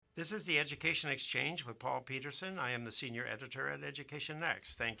This is the Education Exchange with Paul Peterson. I am the senior editor at Education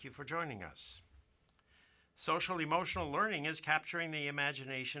Next. Thank you for joining us. Social emotional learning is capturing the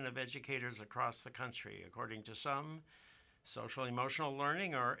imagination of educators across the country. According to some, social emotional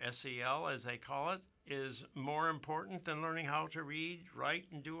learning, or SEL as they call it, is more important than learning how to read, write,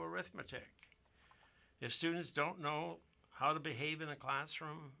 and do arithmetic. If students don't know how to behave in the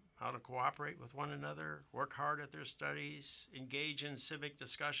classroom, how to cooperate with one another, work hard at their studies, engage in civic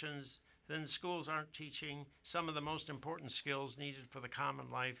discussions, then schools aren't teaching some of the most important skills needed for the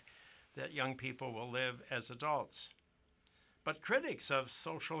common life that young people will live as adults. But critics of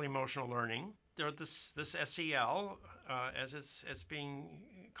social emotional learning, this SEL, as it's being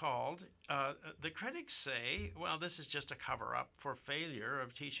called, the critics say, well, this is just a cover-up for failure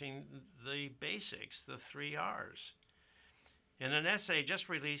of teaching the basics, the 3 R's. In an essay just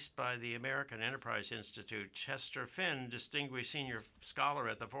released by the American Enterprise Institute, Chester Finn, Distinguished Senior Scholar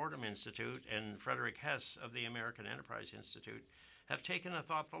at the Fordham Institute, and Frederick Hess of the American Enterprise Institute have taken a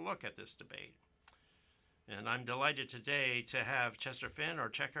thoughtful look at this debate. And I'm delighted today to have Chester Finn, or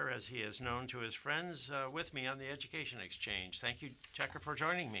Checker as he is known to his friends, with me on the Education Exchange. Thank you, Checker, for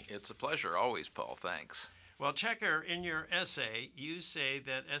joining me. It's a pleasure always, Paul. Thanks. Well, Checker, in your essay, you say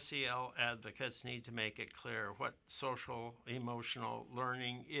that SEL advocates need to make it clear what social emotional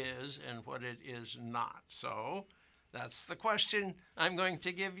learning is and what it is not. So that's the question I'm going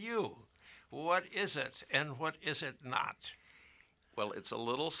to give you. What is it and what is it not? Well, it's a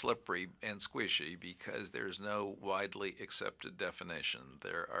little slippery and squishy because there's no widely accepted definition.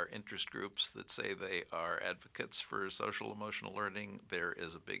 There are interest groups that say they are advocates for social emotional learning. There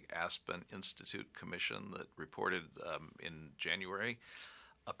is a big Aspen Institute commission that reported in January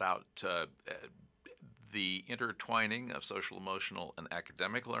about the intertwining of social emotional and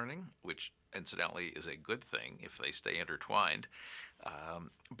academic learning, which incidentally is a good thing if they stay intertwined.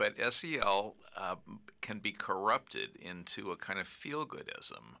 But SEL can be corrupted into a kind of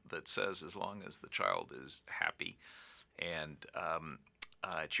feel-goodism that says as long as the child is happy and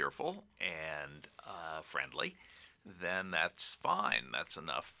cheerful and friendly, then that's fine. That's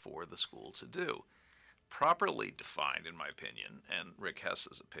enough for the school to do. Properly defined, in my opinion, and Rick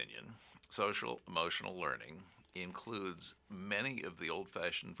Hess's opinion, social emotional learning includes many of the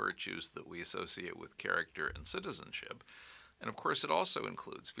old-fashioned virtues that we associate with character and citizenship. And of course, it also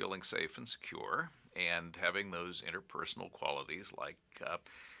includes feeling safe and secure and having those interpersonal qualities like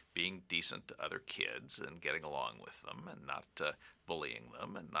being decent to other kids and getting along with them and not bullying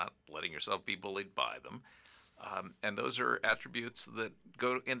them and not letting yourself be bullied by them. And those are attributes that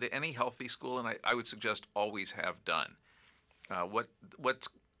go into any healthy school, and I would suggest always have done. What's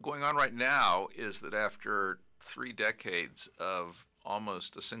going on right now is that after 3 decades of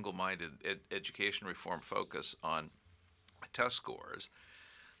almost a single-minded education reform focus on test scores,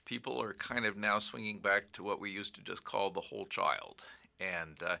 people are kind of now swinging back to what we used to just call the whole child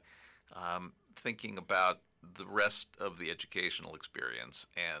and thinking about the rest of the educational experience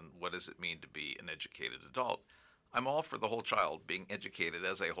and what does it mean to be an educated adult. I'm all for the whole child being educated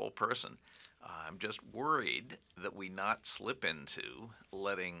as a whole person. I'm just worried that we not slip into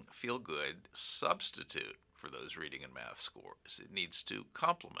letting feel good substitute for those reading and math scores. It needs to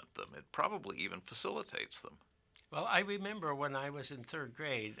complement them. It probably even facilitates them. Well, I remember when I was in 3rd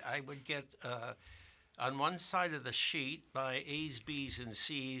grade, I would get on one side of the sheet my A's, B's, and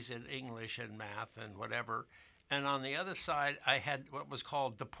C's in English and math and whatever, and on the other side I had what was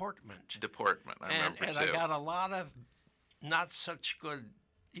called deportment. Deportment, I remember and too. I got a lot of not such good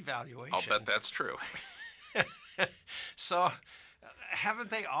evaluations. I'll bet that's true. So, haven't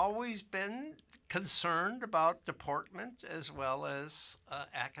they always been concerned about deportment as well as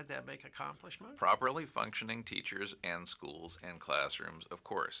academic accomplishment? Properly functioning teachers and schools and classrooms, of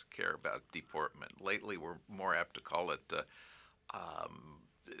course, care about deportment. Lately, we're more apt to call it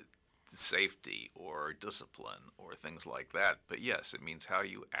safety or discipline or things like that. But yes, it means how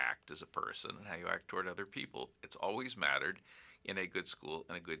you act as a person and how you act toward other people. It's always mattered in a good school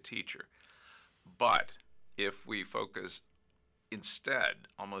and a good teacher. But if we focus instead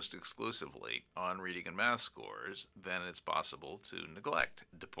almost exclusively on reading and math scores, then it's possible to neglect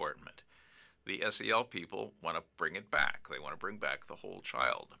deportment. The SEL people want to bring it back. They want to bring back the whole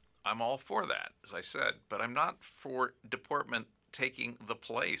child. I'm all for that, as I said, but I'm not for deportment taking the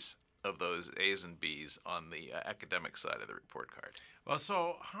place of those A's and B's on the academic side of the report card. Well,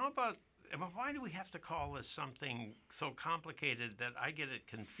 so how about, why do we have to call this something so complicated that I get it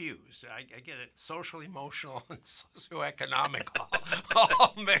confused? I get it social, emotional, and socioeconomic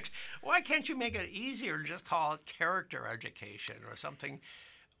all mixed. Why can't you make it easier and just call it character education or something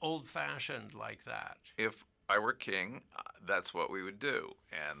old-fashioned like that? If I were king, that's what we would do.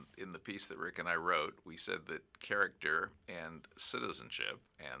 And in the piece that Rick and I wrote, we said that character and citizenship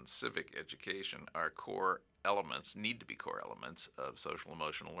and civic education are core elements, need to be core elements of social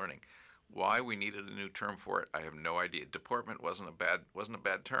emotional learning. Why we needed a new term for it, I have no idea. Deportment wasn't a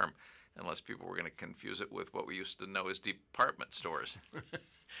bad term, unless people were going to confuse it with what we used to know as department stores.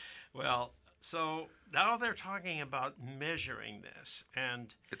 Well, so now they're talking about measuring this,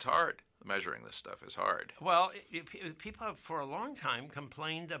 and It's hard. Measuring this stuff is hard. well, people have for a long time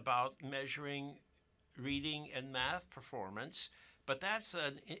complained about measuring reading and math performance, but that's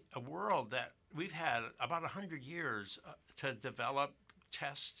a world that we've had about 100 years to develop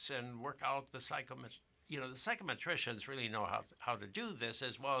tests and work out the the psychometricians really know how to do this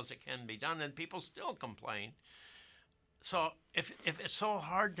as well as it can be done, and people still complain. So if it's so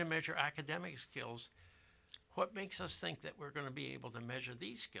hard to measure academic skills, what makes us think that we're going to be able to measure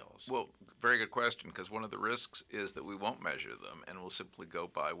these skills? Well, very good question, because one of the risks is that we won't measure them and we'll simply go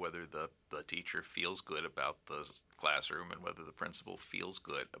by whether the teacher feels good about the classroom and whether the principal feels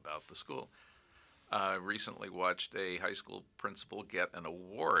good about the school. I recently watched a high school principal get an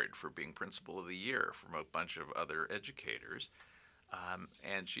award for being principal of the year from a bunch of other educators.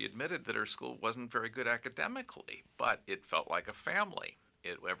 And she admitted that her school wasn't very good academically, but it felt like a family.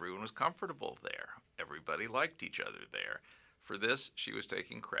 Everyone was comfortable there. Everybody liked each other there. For this, she was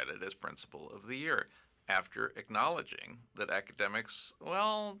taking credit as principal of the year after acknowledging that academics,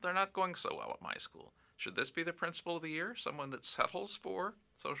 well, they're not going so well at my school. Should this be the principal of the year, someone that settles for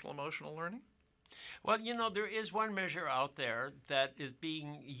social emotional learning? Well, there is one measure out there that is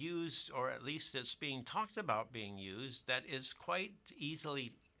being used, or at least it's being talked about being used, that is quite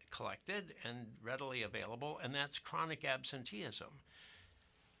easily collected and readily available, and that's chronic absenteeism.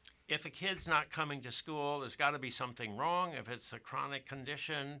 If a kid's not coming to school, there's got to be something wrong. If it's a chronic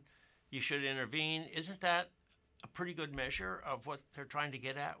condition, you should intervene. Isn't that a pretty good measure of what they're trying to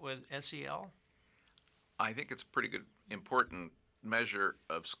get at with SEL? I think it's a pretty good, important measure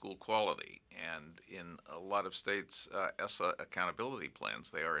of school quality. And in a lot of states' ESSA accountability plans,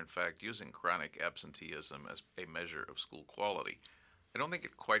 they are in fact using chronic absenteeism as a measure of school quality. I don't think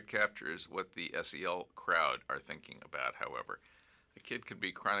it quite captures what the SEL crowd are thinking about, however. A kid could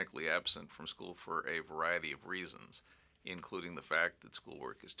be chronically absent from school for a variety of reasons, including the fact that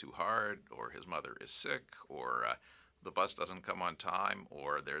schoolwork is too hard, or his mother is sick, or the bus doesn't come on time,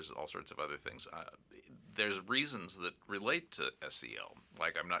 or there's all sorts of other things. There's reasons that relate to SEL,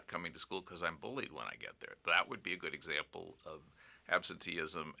 like I'm not coming to school because I'm bullied when I get there. That would be a good example of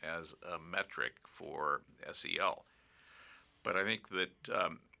absenteeism as a metric for SEL. But I think that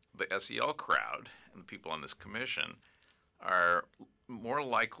the SEL crowd and the people on this commission are more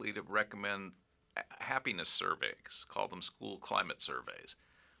likely to recommend happiness surveys, call them school climate surveys,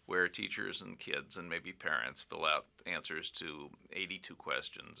 where teachers and kids and maybe parents fill out answers to 82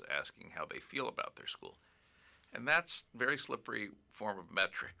 questions asking how they feel about their school. And that's a very slippery form of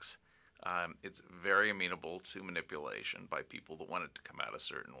metrics. It's very amenable to manipulation by people that want it to come out a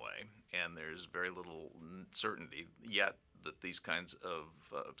certain way, and there's very little certainty yet that these kinds of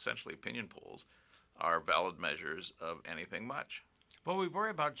essentially opinion polls are valid measures of anything much. Well, we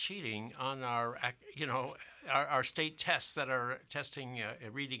worry about cheating on our state tests that are testing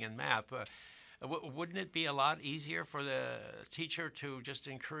reading and math. Wouldn't it be a lot easier for the teacher to just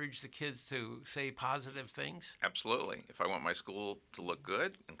encourage the kids to say positive things? Absolutely. If I want my school to look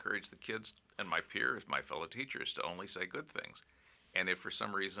good, encourage the kids and my peers, my fellow teachers, to only say good things. And if for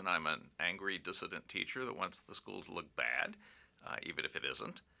some reason I'm an angry, dissident teacher that wants the school to look bad, even if it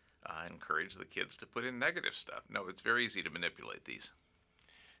isn't, encourage the kids to put in negative stuff. No, it's very easy to manipulate these.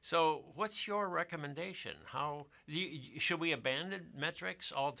 So, what's your recommendation? Should we abandon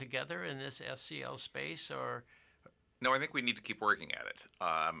metrics altogether in this SEL space, or? No, I think we need to keep working at it.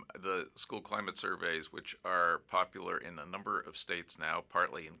 The school climate surveys, which are popular in a number of states now,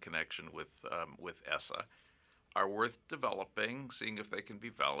 partly in connection with ESSA, are worth developing, seeing if they can be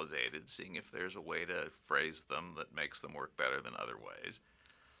validated, seeing if there's a way to phrase them that makes them work better than other ways.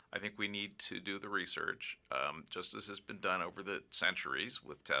 I think we need to do the research, just as has been done over the centuries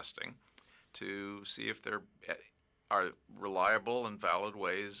with testing, to see if there are reliable and valid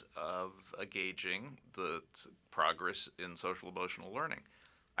ways of gauging the progress in social emotional learning.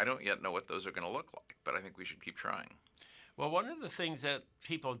 I don't yet know what those are going to look like, but I think we should keep trying. Well, one of the things that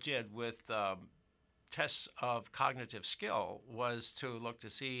people did with tests of cognitive skill was to look to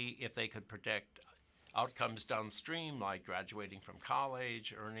see if they could predict outcomes downstream, like graduating from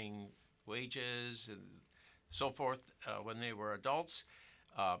college, earning wages, and so forth when they were adults.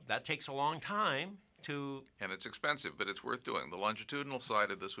 That takes a long time to. And it's expensive, but it's worth doing. The longitudinal side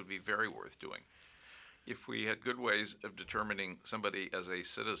of this would be very worth doing. If we had good ways of determining somebody as a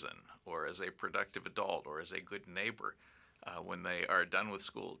citizen or as a productive adult or as a good neighbor when they are done with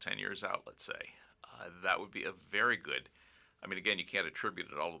school 10 years out, let's say, that would be a very good. I mean, again, you can't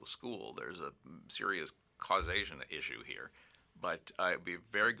attribute it all to the school. There's a serious causation issue here. But it would be a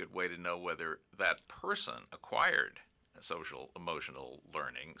very good way to know whether that person acquired social emotional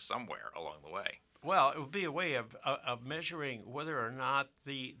learning somewhere along the way. Well, it would be a way of measuring whether or not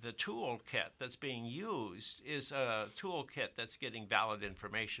the toolkit that's being used is a toolkit that's getting valid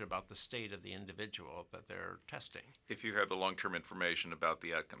information about the state of the individual that they're testing. If you had the long-term information about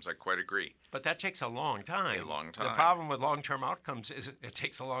the outcomes, I quite agree. But that takes a long time. A long time. The problem with long-term outcomes is it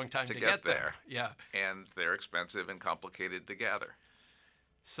takes a long time to get there. Yeah. And they're expensive and complicated to gather.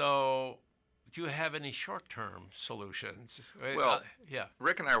 So, do you have any short-term solutions? Well, yeah.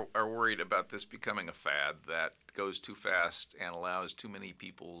 Rick and I are worried about this becoming a fad that goes too fast and allows too many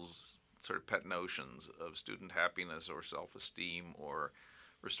people's sort of pet notions of student happiness or self-esteem or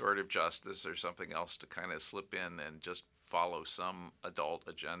restorative justice or something else to kind of slip in and just follow some adult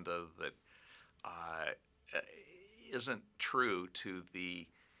agenda that isn't true to the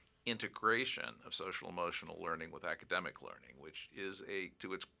integration of social emotional learning with academic learning, which is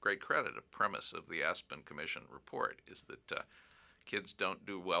to its great credit, a premise of the Aspen Commission report, is that kids don't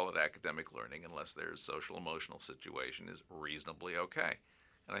do well at academic learning unless their social emotional situation is reasonably okay.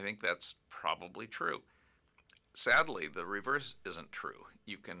 And I think that's probably true. Sadly, the reverse isn't true.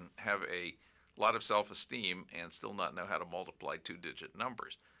 You can have a lot of self-esteem and still not know how to multiply two-digit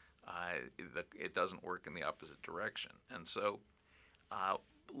numbers. It doesn't work in the opposite direction. And so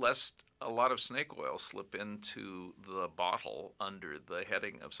lest a lot of snake oil slip into the bottle under the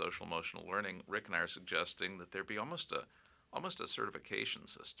heading of social emotional learning, Rick and I are suggesting that there be almost a certification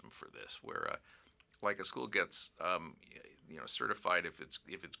system for this, where like a school gets certified if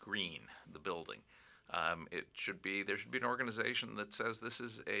it's green, the building. There should be an organization that says this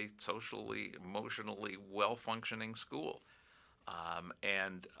is a socially, emotionally well-functioning school.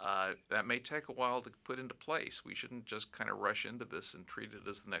 And that may take a while to put into place. We shouldn't just kind of rush into this and treat it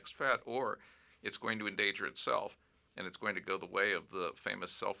as the next fad, or it's going to endanger itself, and it's going to go the way of the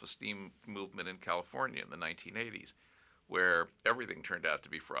famous self-esteem movement in California in the 1980s, where everything turned out to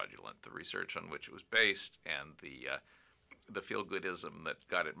be fraudulent, the research on which it was based, and the feel-goodism that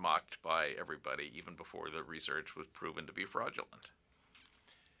got it mocked by everybody even before the research was proven to be fraudulent.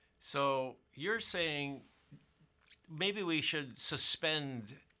 So you're saying maybe we should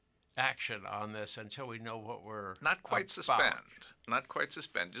suspend action on this until we know what we're Not quite about.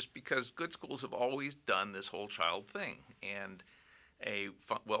 suspend, just because good schools have always done this whole child thing. And a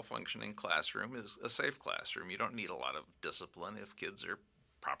well-functioning classroom is a safe classroom. You don't need a lot of discipline if kids are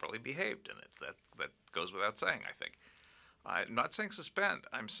properly behaved in it. That goes without saying, I think. I'm not saying suspend.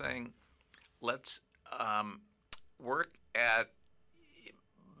 I'm saying let's work at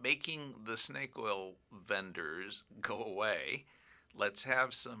making the snake oil vendors go away. Let's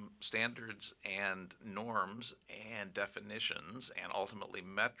have some standards and norms and definitions and ultimately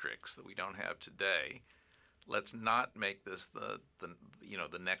metrics that we don't have today. Let's not make this the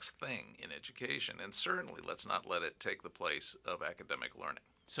next thing in education, and certainly let's not let it take the place of academic learning.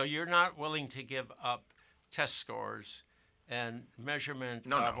 So you're not willing to give up test scores and measurement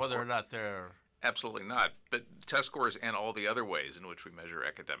No, of whether or not they're... Absolutely not. But test scores and all the other ways in which we measure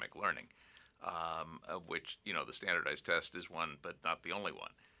academic learning, of which, the standardized test is one, but not the only one.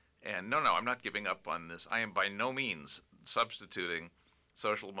 And no, I'm not giving up on this. I am by no means substituting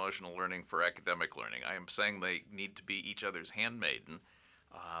social emotional learning for academic learning. I am saying they need to be each other's handmaiden,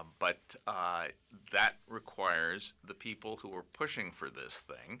 but that requires the people who are pushing for this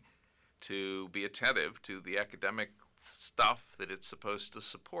thing to be attentive to the academic stuff that it's supposed to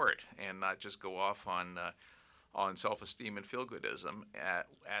support, and not just go off on self-esteem and feel-goodism at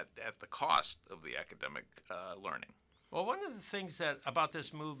the cost of the academic learning. Well, one of the things about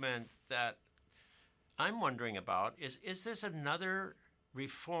this movement that I'm wondering about is this another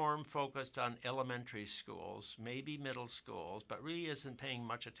reform focused on elementary schools, maybe middle schools, but really isn't paying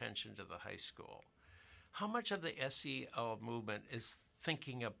much attention to the high school? How much of the SEL movement is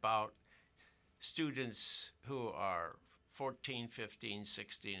thinking about students who are 14, 15,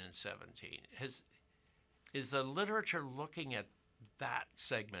 16, and 17? Is the literature looking at that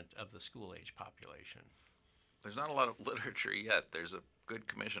segment of the school-age population? There's not a lot of literature yet. There's a good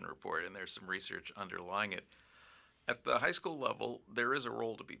commission report, and there's some research underlying it. At the high school level, there is a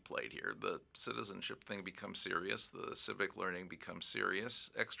role to be played here. The citizenship thing becomes serious. The civic learning becomes serious.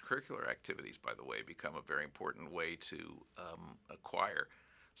 Extracurricular activities, by the way, become a very important way to acquire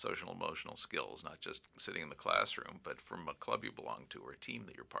social emotional skills, not just sitting in the classroom, but from a club you belong to or a team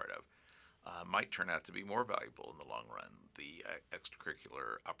that you're part of. might turn out to be more valuable in the long run. The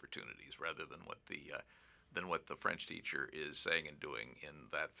extracurricular opportunities, rather than what the French teacher is saying and doing in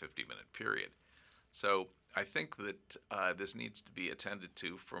that 50-minute period. So I think that this needs to be attended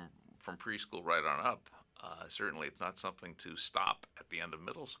to from preschool right on up. Certainly, it's not something to stop at the end of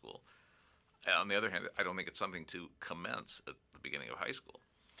middle school. On the other hand, I don't think it's something to commence at the beginning of high school.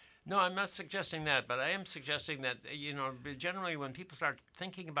 No, I'm not suggesting that, but I am suggesting that, generally when people start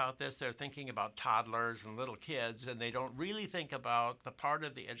thinking about this, they're thinking about toddlers and little kids, and they don't really think about the part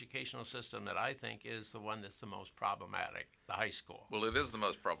of the educational system that I think is the one that's the most problematic, the high school. Well, it is the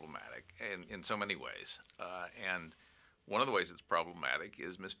most problematic in so many ways. And one of the ways it's problematic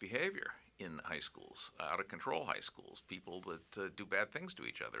is misbehavior in high schools, out of control high schools, people that do bad things to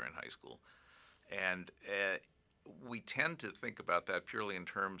each other in high school. And we tend to think about that purely in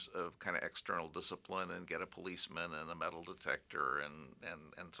terms of kind of external discipline and get a policeman and a metal detector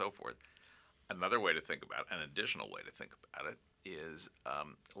and so forth. Another way to think about it, an additional way to think about it, is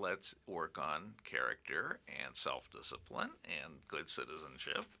let's work on character and self-discipline and good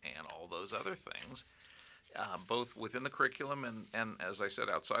citizenship and all those other things, both within the curriculum and as I said,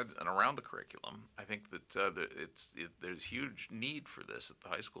 outside and around the curriculum. I think that there's huge need for this at the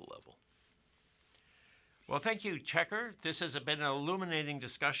high school level. Well, thank you, Checker. This has been an illuminating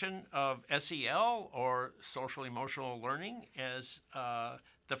discussion of SEL, or social emotional learning, as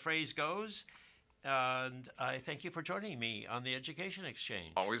the phrase goes. And I thank you for joining me on the Education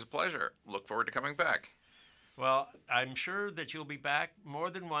Exchange. Always a pleasure. Look forward to coming back. Well, I'm sure that you'll be back more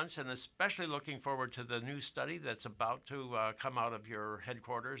than once, and especially looking forward to the new study that's about to come out of your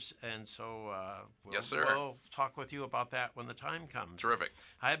headquarters. And so Yes, sir. We'll talk with you about that when the time comes. Terrific.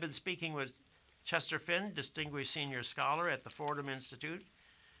 I have been speaking with Chester Finn, Distinguished Senior Scholar at the Fordham Institute.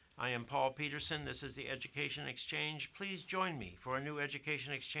 I am Paul Peterson. This is the Education Exchange. Please join me for a new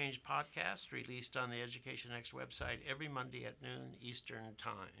Education Exchange podcast released on the Education Next website every Monday at noon Eastern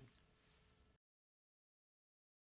Time.